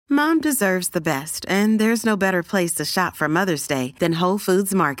Mom deserves the best, and there's no better place to shop for Mother's Day than Whole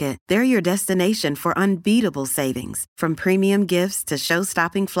Foods Market. They're your destination for unbeatable savings, from premium gifts to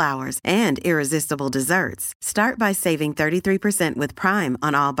show-stopping flowers and irresistible desserts. Start by saving 33% with Prime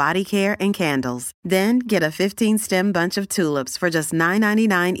on all body care and candles. Then get a 15-stem bunch of tulips for just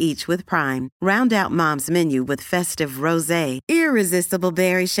 $9.99 each with Prime. Round out Mom's menu with festive rosé, irresistible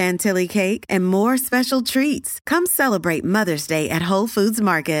berry chantilly cake, and more special treats. Come celebrate Mother's Day at Whole Foods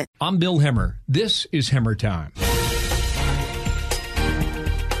Market. I'm Bill Hemmer. This is Hemmer Time.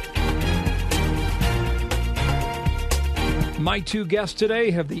 My two guests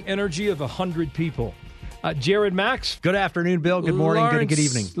today have the energy of 100 people. Jared Max. Good afternoon, Bill. Good morning. Good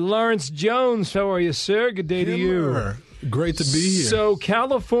evening. Lawrence Jones. How are you, sir? Good day to you. Great to be here. So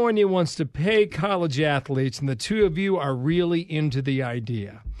California wants to pay college athletes, and the two of you are really into the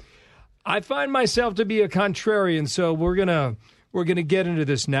idea. I find myself to be a contrarian, so we're gonna get into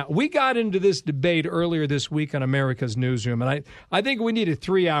this now. We got into this debate earlier this week on America's Newsroom, and I think we needed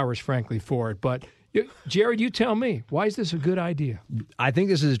 3 hours, frankly, for it. But, Jared, you tell me, why is this a good idea? I think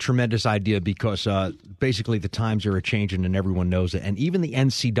this is a tremendous idea because basically the times are a-changing and everyone knows it, and even the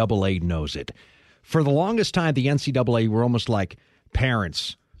NCAA knows it. For the longest time, the NCAA were almost like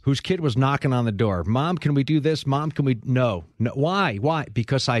parents whose kid was knocking on the door. Mom, can we do this? Mom, can we? No. Why?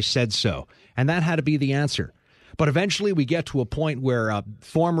 Because I said so. And that had to be the answer. But eventually we get to a point where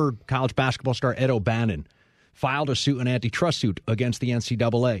former college basketball star Ed O'Bannon filed a suit, an antitrust suit against the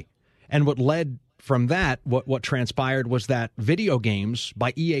NCAA. And what led from that, what transpired was that video games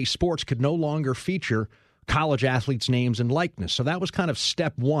by EA Sports could no longer feature college athletes' names and likeness. So that was kind of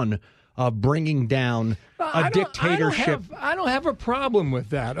step one of bringing down a dictatorship. I don't have a problem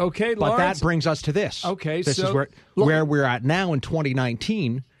with that, okay, But Lawrence? that brings us to this. Okay, this is where we're at now in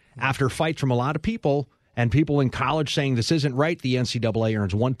 2019, after fights from a lot of people, and people in college saying this isn't right. The NCAA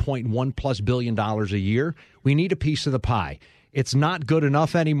earns $1.1+ billion a year. We need a piece of the pie. It's not good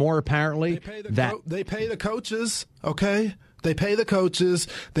enough anymore, apparently. They pay the coaches, okay? They pay the coaches.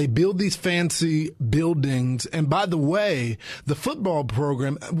 They build these fancy buildings. And by the way, the football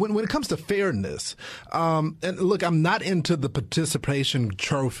program, when it comes to fairness, and look, I'm not into the participation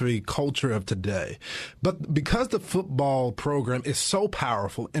trophy culture of today, but because the football program is so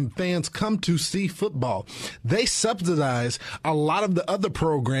powerful and fans come to see football, they subsidize a lot of the other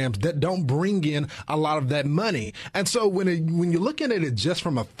programs that don't bring in a lot of that money. And so when you're looking at it just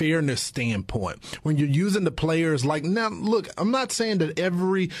from a fairness standpoint, when you're using the players like, now look, I'm not saying that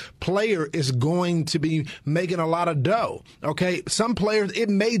every player is going to be making a lot of dough, okay? Some players, it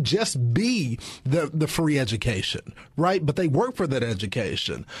may just be the free education, right? But they work for that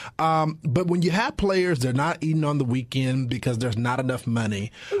education. But when you have players, they're not eating on the weekend because there's not enough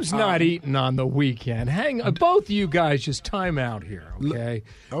money. Who's not eating on the weekend? Hang on. Both you guys just time out here, okay?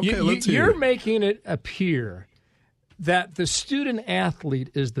 Let's hear You're it. making it appear that the student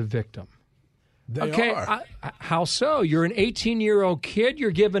athlete is the victim. They are. How so? You're an 18-year-old kid.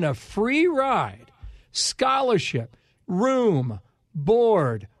 You're given a free ride, scholarship, room,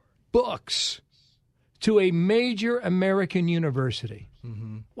 board, books to a major American university.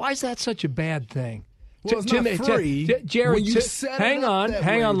 Mm-hmm. Why is that such a bad thing? Well, it's not free. Jared, when you set hang it up on, that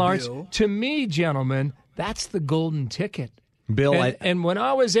hang way, on, Lawrence. Bill. To me, gentlemen, that's the golden ticket. Bill, and when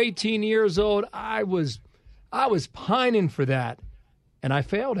I was 18 years old, I was pining for that, and I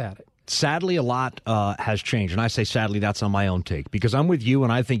failed at it. Sadly, a lot has changed. And I say sadly, that's on my own take. Because I'm with you,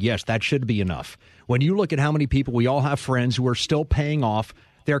 and I think, yes, that should be enough. When you look at how many people, we all have friends who are still paying off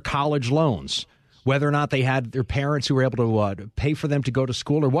their college loans, whether or not they had their parents who were able to pay for them to go to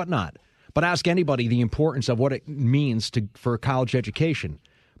school or whatnot. But ask anybody the importance of what it means for a college education.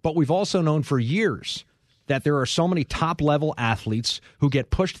 But we've also known for years that there are so many top-level athletes who get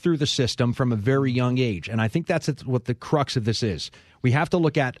pushed through the system from a very young age. And I think that's what the crux of this is. We have to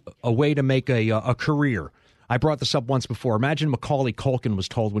look at a way to make a career. I brought this up once before. Imagine Macaulay Culkin was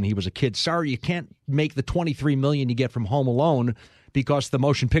told when he was a kid, sorry, you can't make the $23 million you get from Home Alone because the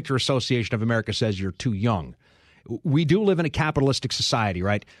Motion Picture Association of America says you're too young. We do live in a capitalistic society,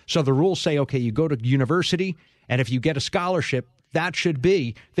 right? So the rules say, okay, you go to university, and if you get a scholarship, that should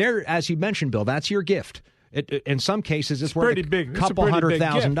be there. As you mentioned, Bill, that's your gift. In some cases, it's worth a couple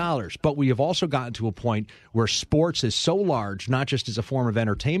 $100,000. But we have also gotten to a point where sports is so large, not just as a form of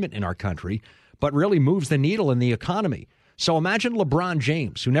entertainment in our country, but really moves the needle in the economy. So imagine LeBron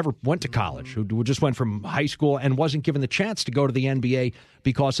James, who never went to college, who just went from high school and wasn't given the chance to go to the NBA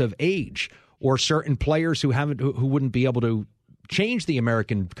because of age, or certain players who wouldn't be able to change the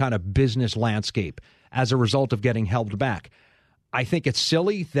American kind of business landscape as a result of getting held back. I think it's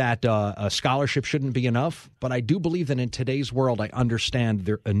silly that a scholarship shouldn't be enough, but I do believe that in today's world, I understand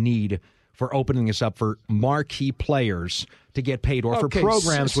a need for opening this up for marquee players to get paid, or for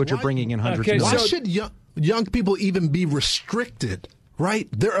programs which are bringing in hundreds of Why millions. should young people even be restricted? Right,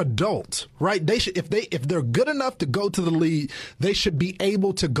 they're adults. Right, they should if they're good enough to go to the league, they should be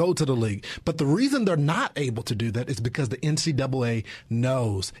able to go to the league. But the reason they're not able to do that is because the NCAA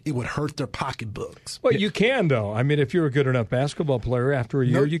knows it would hurt their pocketbooks. Well, you can though. I mean, if you're a good enough basketball player, after a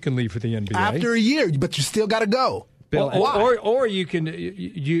year, you can leave for the NBA. After a year, but you still got to go. Bill, or you can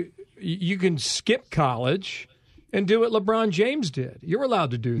you can skip college and do what LeBron James did. You're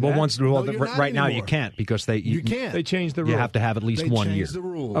allowed to do that. Well, right now you can't, because you can't. They changed the rule. You have to have at least 1 year. The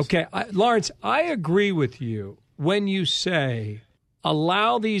rules. Okay, Lawrence, I agree with you when you say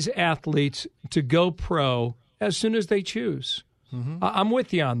allow these athletes to go pro as soon as they choose. Mm-hmm. I'm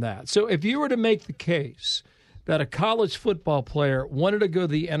with you on that. So if you were to make the case that a college football player wanted to go to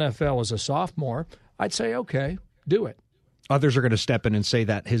the NFL as a sophomore, I'd say, okay, do it. Others are going to step in and say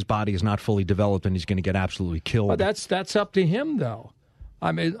that his body is not fully developed and he's going to get absolutely killed. Well, that's up to him, though.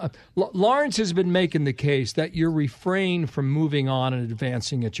 I mean, Lawrence has been making the case that you're refrained from moving on and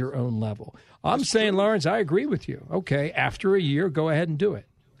advancing at your own level. I'm saying, Lawrence, I agree with you. Okay, after a year, go ahead and do it.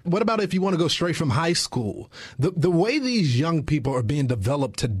 What about if you want to go straight from high school? The way these young people are being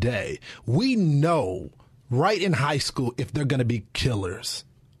developed today, we know right in high school if they're going to be killers.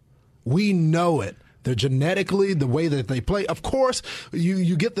 We know it. They're genetically, the way that they play. Of course,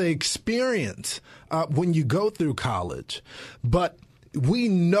 you get the experience when you go through college. But we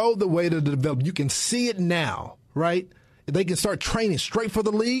know the way to develop. You can see it now, right? They can start training straight for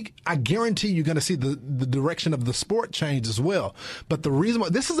the league. I guarantee you're going to see the direction of the sport change as well. But the reason why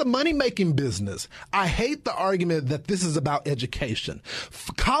this is a money-making business, I hate the argument that this is about education.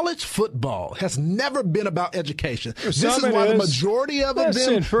 College football has never been about education. This is why the majority of them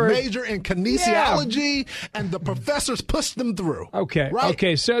major in kinesiology, and the professors push them through. Okay, right?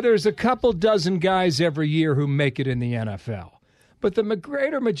 Okay. So there's a couple dozen guys every year who make it in the NFL. But the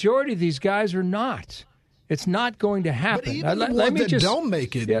greater majority of these guys are not. It's not going to happen. But even the ones that don't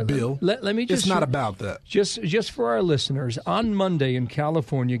make it, Bill, let me just, it's not about that. Just for our listeners, on Monday in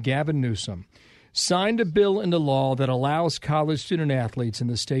California, Gavin Newsom signed a bill into law that allows college student athletes in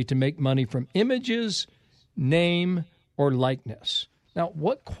the state to make money from images, name, or likeness. Now,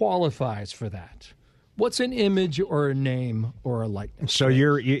 what qualifies for that? What's an image or a name or a likeness? So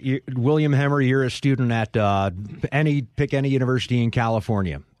you're William Hemmer. You're a student at any university in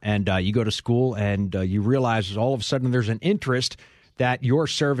California, and you go to school, and you realize all of a sudden there's an interest that your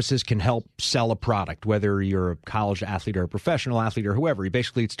services can help sell a product, whether you're a college athlete or a professional athlete or whoever.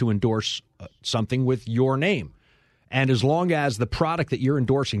 Basically, it's to endorse something with your name, and as long as the product that you're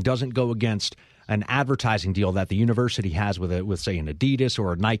endorsing doesn't go against an advertising deal that the university has with say an Adidas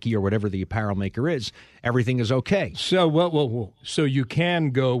or a Nike or whatever the apparel maker is, everything is okay. So so you can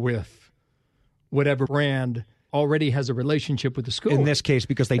go with whatever brand already has a relationship with the school. In this case,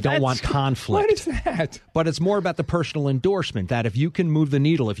 because they don't want conflict. What is that? But it's more about the personal endorsement, that if you can move the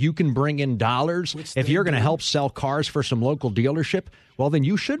needle, if you can bring in dollars, if you're going to help sell cars for some local dealership, well, then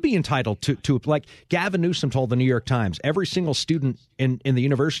you should be entitled to like Gavin Newsom told the New York Times, every single student in the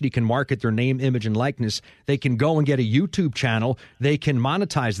university can market their name, image, and likeness. They can go and get a YouTube channel. They can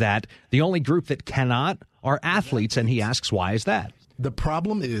monetize that. The only group that cannot are athletes, and he asks, why is that? The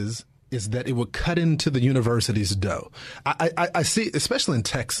problem is that it would cut into the university's dough. I see, especially in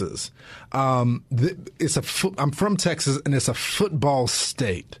Texas. I'm from Texas, and it's a football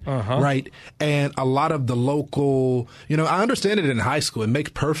state, right? And a lot of the local, I understand it in high school. It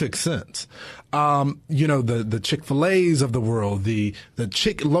makes perfect sense. The Chick-fil-A's of the world, the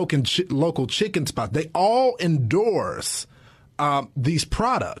local chicken spot, they all endorse these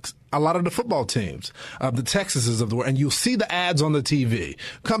products. A lot of the football teams, the Texases of the world, and you'll see the ads on the TV.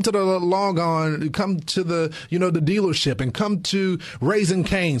 Come to the Longhorn, come to the dealership, and come to Raising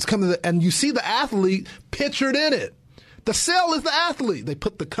Cane's. And you see the athlete pictured in it. The sale is the athlete. They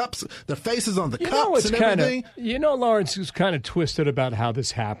put the cups, their faces on the cups and everything. Lawrence is kind of twisted about how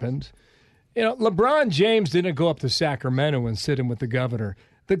this happened. LeBron James didn't go up to Sacramento and sit in with the governor.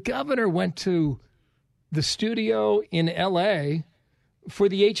 The governor went to the studio in L.A. for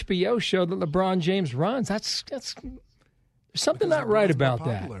the HBO show that LeBron James runs. That's there's something not right about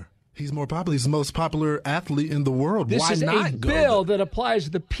that. He's more popular. He's the most popular athlete in the world. This Why is not a bill that applies to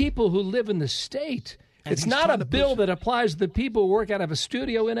the people who live in the state. It's not a bill that applies to the people who work out of a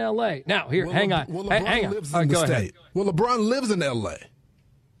studio in L.A. Now, hang on. LeBron lives in the state. Well, LeBron lives in L.A.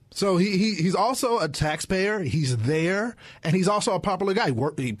 So he's also a taxpayer. He's there, and he's also a popular guy.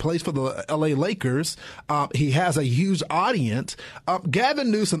 He plays for the L.A. Lakers. He has a huge audience.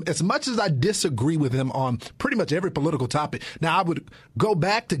 Gavin Newsom, as much as I disagree with him on pretty much every political topic, now I would go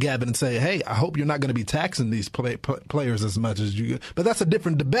back to Gavin and say, hey, I hope you're not going to be taxing these players as much as you. But that's a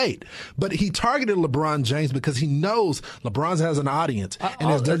different debate. But he targeted LeBron James because he knows LeBron has an audience.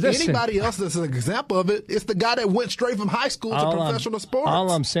 And if there's anybody else that's an example of it, it's the guy that went straight from high school to professional sports.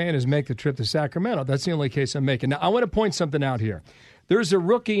 All I'm saying is make the trip to Sacramento. That's the only case I'm making. Now, I want to point something out here. There's a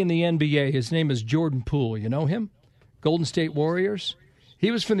rookie in the NBA. His name is Jordan Poole. You know him? Golden State Warriors. He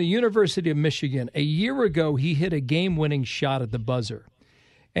was from the University of Michigan. A year ago, he hit a game-winning shot at the buzzer.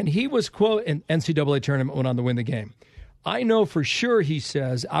 And he was, quote, an NCAA tournament went on to win the game. I know for sure, he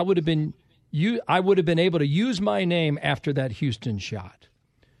says, I would have been able to use my name after that Houston shot.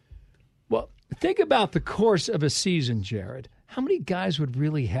 Well, think about the course of a season, Jared. How many guys would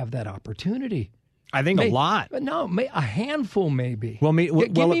really have that opportunity? I think a lot. No, a handful maybe. Well,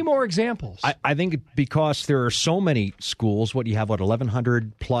 give me more examples. I think because there are so many schools, you have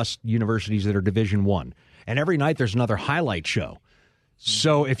 1,100 plus universities that are Division I, and every night there's another highlight show.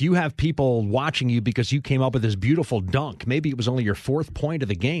 So if you have people watching you because you came up with this beautiful dunk, maybe it was only your fourth point of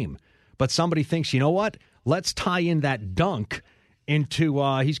the game, but somebody thinks, you know what? Let's tie in that dunk into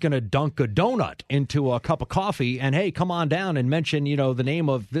he's going to dunk a donut into a cup of coffee, and hey, come on down and mention the name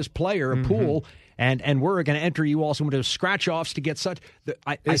of this player, Poole, and we're going to enter you also into scratch-offs to get such.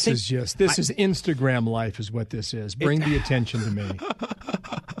 This is Instagram life, is what this is. Bring the attention to me.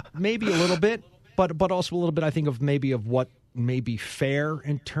 Maybe a little bit, but also a little bit. I think of what may be fair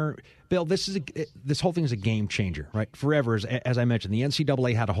in turn. Bill, this whole thing is a game changer, right? Forever, as I mentioned, the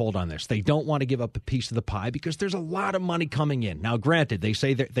NCAA had a hold on this. They don't want to give up a piece of the pie because there's a lot of money coming in. Now, granted, they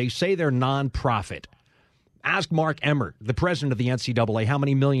say they're nonprofit. Ask Mark Emmert, the president of the NCAA, how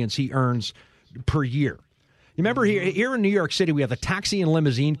many millions he earns per year. You remember here in New York City, we have the Taxi and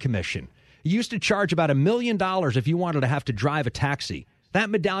Limousine Commission. You used to charge about $1 million if you wanted to have to drive a taxi. That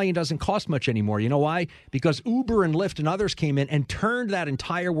medallion doesn't cost much anymore. You know why? Because Uber and Lyft and others came in and turned that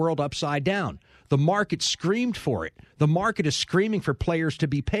entire world upside down. The market screamed for it. The market is screaming for players to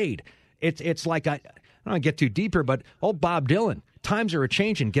be paid. It's like, I don't want to get too deeper, but Bob Dylan, times are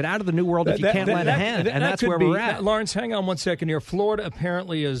a-changing. Get out of the new world if you can't lend a hand, and that's where we're at. Lawrence, hang on one second here. Florida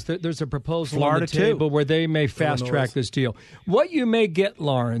apparently there's a proposal on the table where they may fast-track this deal. What you may get,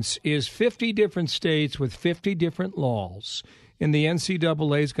 Lawrence, is 50 different states with 50 different laws. And the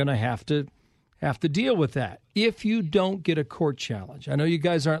NCAA is going to have to deal with that if you don't get a court challenge. I know you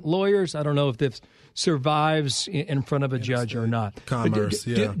guys aren't lawyers. I don't know if this survives in front of a judge or not. Commerce,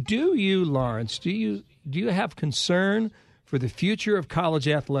 do you, Lawrence, do you have concern for the future of college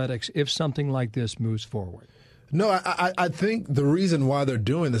athletics if something like this moves forward? No, I think the reason why they're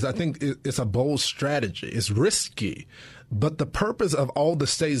doing this, I think it's a bold strategy. It's risky. But the purpose of all the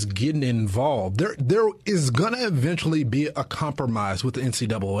states getting involved, there is going to eventually be a compromise with the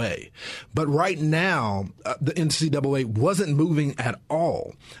NCAA. But right now, the NCAA wasn't moving at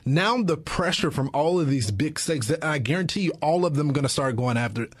all. Now the pressure from all of these big states, I guarantee you all of them are going to start going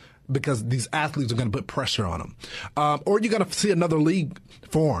after it, because these athletes are going to put pressure on them. Or you're going to see another league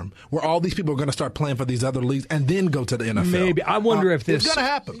form where all these people are going to start playing for these other leagues and then go to the NFL. Maybe. I wonder if this... It's going to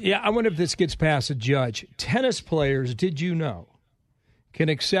happen. Yeah, I wonder if this gets past a judge. Tennis players, did you know, can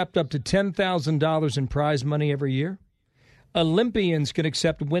accept up to $10,000 in prize money every year? Olympians can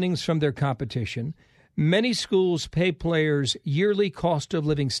accept winnings from their competition. Many schools pay players yearly cost of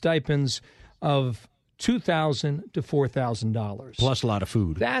living stipends of $2,000 to $4,000. Plus a lot of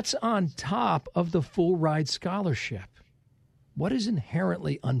food. That's on top of the full ride scholarship. What is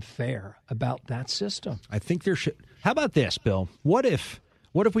inherently unfair about that system? I think there should. How about this, Bill? What if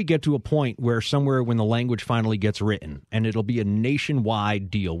we get to a point where somewhere when the language finally gets written and it'll be a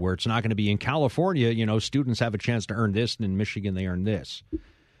nationwide deal where it's not going to be in California, students have a chance to earn this, and in Michigan they earn this.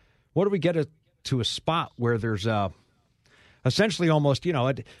 What if we get to a spot where there's essentially almost,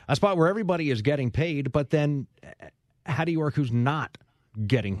 a spot where everybody is getting paid, but then how do you work who's not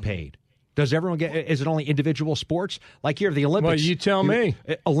getting paid? Does everyone get? Is it only individual sports? Like here, the Olympics. Well, you tell me.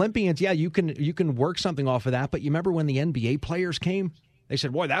 Olympians, yeah, you can work something off of that. But you remember when the NBA players came? They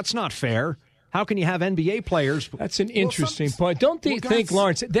said, "Boy, that's not fair. How can you have NBA players?" That's an interesting point. Don't think,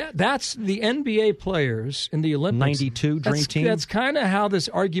 Lawrence, that's the NBA players in the Olympics. 92 Dream Team. That's kind of how this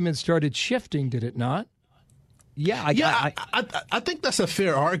argument started shifting, did it not? Yeah, I think that's a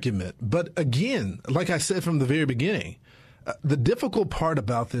fair argument. But again, like I said from the very beginning, the difficult part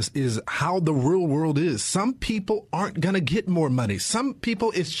about this is how the real world is. Some people aren't going to get more money. Some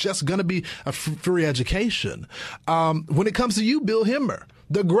people, it's just going to be a free education. When it comes to you, Bill Hemmer,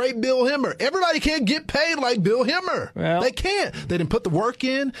 The great Bill Hemmer. Everybody can't get paid like Bill Hemmer. Well, they can't. They didn't put the work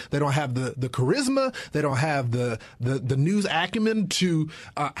in. They don't have the charisma. They don't have the news acumen to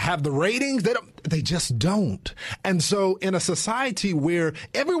have the ratings. They just don't. And so in a society where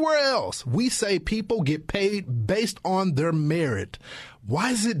everywhere else we say people get paid based on their merit,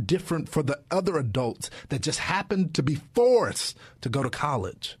 why is it different for the other adults that just happen to be forced to go to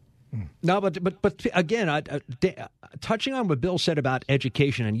college? No, but again, touching on what Bill said about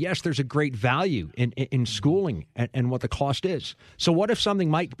education, and yes, there's a great value in schooling and what the cost is. So what if something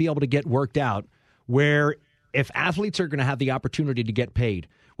might be able to get worked out where if athletes are going to have the opportunity to get paid,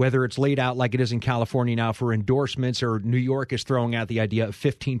 whether it's laid out like it is in California now for endorsements, or New York is throwing out the idea of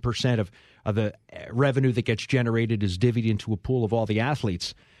 15% of the revenue that gets generated is divvied into a pool of all the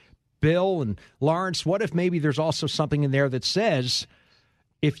athletes. Bill and Lawrence, what if maybe there's also something in there that says,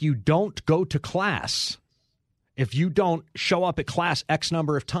 if you don't go to class, if you don't show up at class X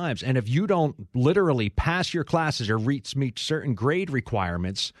number of times, and if you don't literally pass your classes or meet certain grade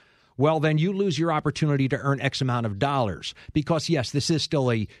requirements, well, then you lose your opportunity to earn X amount of dollars. Because, yes, this is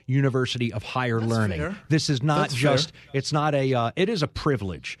still a university of higher learning. Fair. This is not That's just, fair. It's not it is a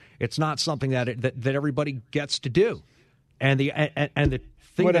privilege. It's not something that everybody gets to do. And the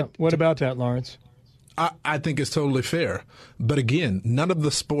thing what about that, Lawrence? I think it's totally fair. But again, none of the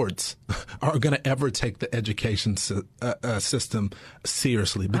sports are going to ever take the education system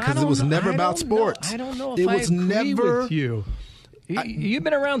seriously, because it was never about sports. I don't know if it I was agree never with you. You've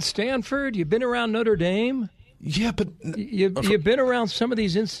been around Stanford. You've been around Notre Dame. Yeah, but you've been around some of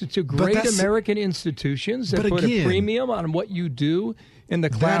these great American institutions that put a premium on what you do in the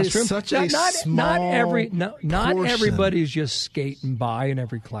classroom. Such a not everybody's just skating by in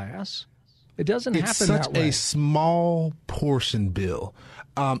every class. It doesn't happen that way. It's such a small portion, Bill.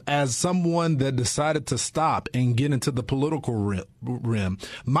 As someone that decided to stop and get into the political realm,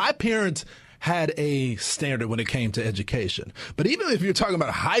 my parents had a standard when it came to education. But even if you're talking about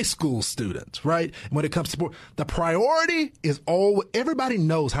high school students, right, when it comes to sport, the priority is everybody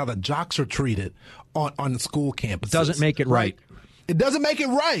knows how the jocks are treated on school campuses. Doesn't make it right. It doesn't make it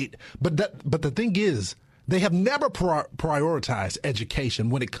right. But the thing is, they have never prioritized education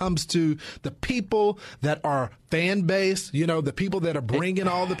when it comes to the people that are fan base, the people that are bringing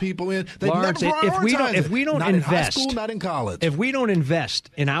all the people in. They never prioritize if we don't not invest, in high school, not in college. If we don't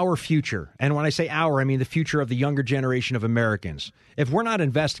invest in our future, and when I say our, I mean the future of the younger generation of Americans, if we're not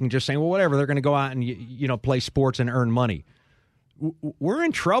investing, just saying, well, whatever, they're going to go out and play sports and earn money, we're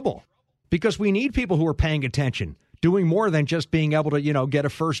in trouble, because we need people who are paying attention, doing more than just being able to, get a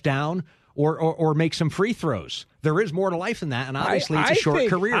first down or make some free throws. There is more to life than that, and obviously it's a short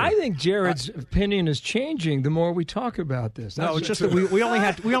career. I think Jared's opinion is changing the more we talk about this. No, it's just that we only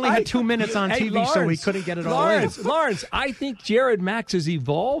had 2 minutes on TV, Lawrence, so we couldn't get it all in. Lawrence, I think Jared Max is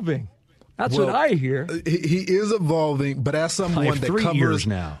evolving. That's what I hear. He is evolving, but as someone that 3 covers years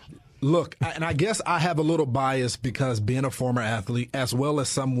now. Look, and I guess I have a little bias because being a former athlete, as well as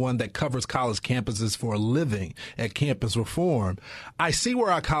someone that covers college campuses for a living at Campus Reform, I see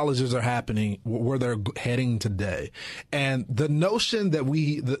where our colleges are happening, where they're heading today. And the notion that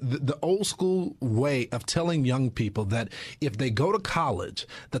the old school way of telling young people that if they go to college,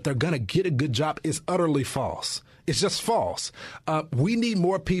 that they're going to get a good job is utterly false. It's just false. We need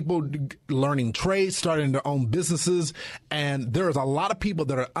more people learning trades, starting their own businesses, and there's a lot of people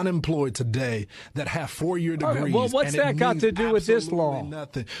that are unemployed today that have 4-year degrees. Right, well, what's that got to do with this law?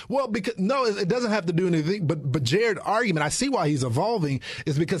 Nothing. Well, because it doesn't have to do anything. But Jared's argument, I see why he's evolving,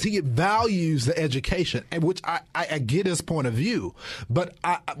 is because he values the education, and which I get his point of view. But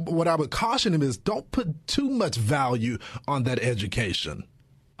what I would caution him is don't put too much value on that education.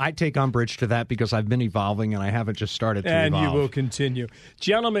 I take umbrage to that because I've been evolving and I haven't just started to evolve. And you will continue.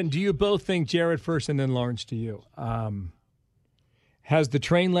 Gentlemen, do you both think, Jared first and then Lawrence to you, has the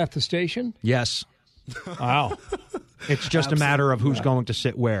train left the station? Yes. Wow. It's just a matter of who's going to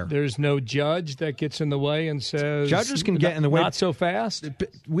sit where. There's no judge that gets in the way and says... Judges can get in the way. Not so fast?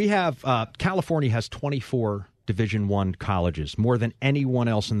 We have... California has 24 Division I colleges, more than anyone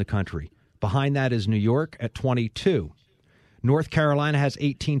else in the country. Behind that is New York at 22. North Carolina has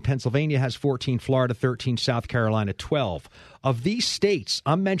 18, Pennsylvania has 14, Florida 13, South Carolina 12. Of these states,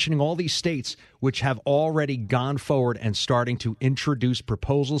 I'm mentioning all these states which have already gone forward and starting to introduce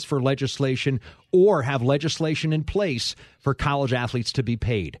proposals for legislation or have legislation in place for college athletes to be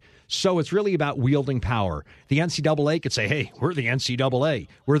paid. So it's really about wielding power. The NCAA could say, hey, we're the NCAA.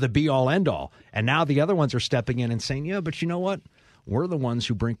 We're the be-all, end-all. And now the other ones are stepping in and saying, yeah, but you know what? We're the ones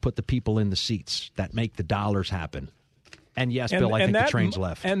who put the people in the seats that make the dollars happen. And yes, Bill, I think the train's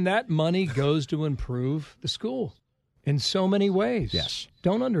left. And that money goes to improve the school. in so many ways. Yes.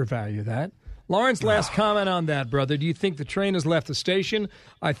 Don't undervalue that. Lawrence, last comment on that, brother. Do you think the train has left the station?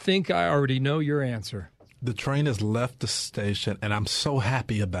 I think I already know your answer. The train has left the station, and I'm so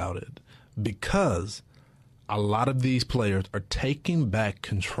happy about it because a lot of these players are taking back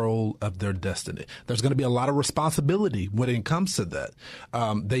control of their destiny. There's going to be a lot of responsibility when it comes to that.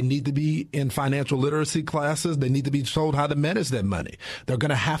 They need to be in financial literacy classes. They need to be told how to manage their money. They're going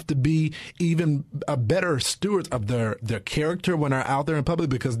to have to be even better stewards of their character when they're out there in public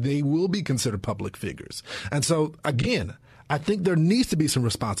because they will be considered public figures. And so, again, I think there needs to be some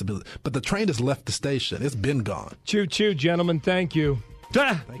responsibility. But the train has left the station. It's been gone. Choo-choo, gentlemen. Thank you.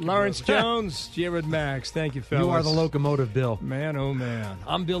 Lawrence Jones, Jared Max, thank you, fellas. You are the locomotive, Bill. Man, oh man.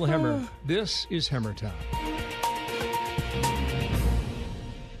 I'm Bill Hemmer. This is Hemmer Time.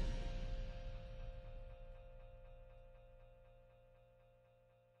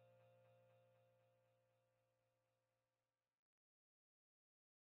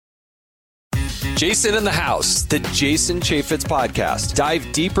 Jason in the House, the Jason Chaffetz Podcast.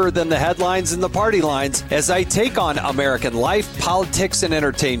 Dive deeper than the headlines and the party lines as I take on American life, politics, and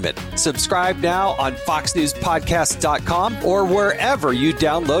entertainment. Subscribe now on FoxNewsPodcast.com or wherever you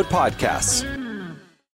download podcasts.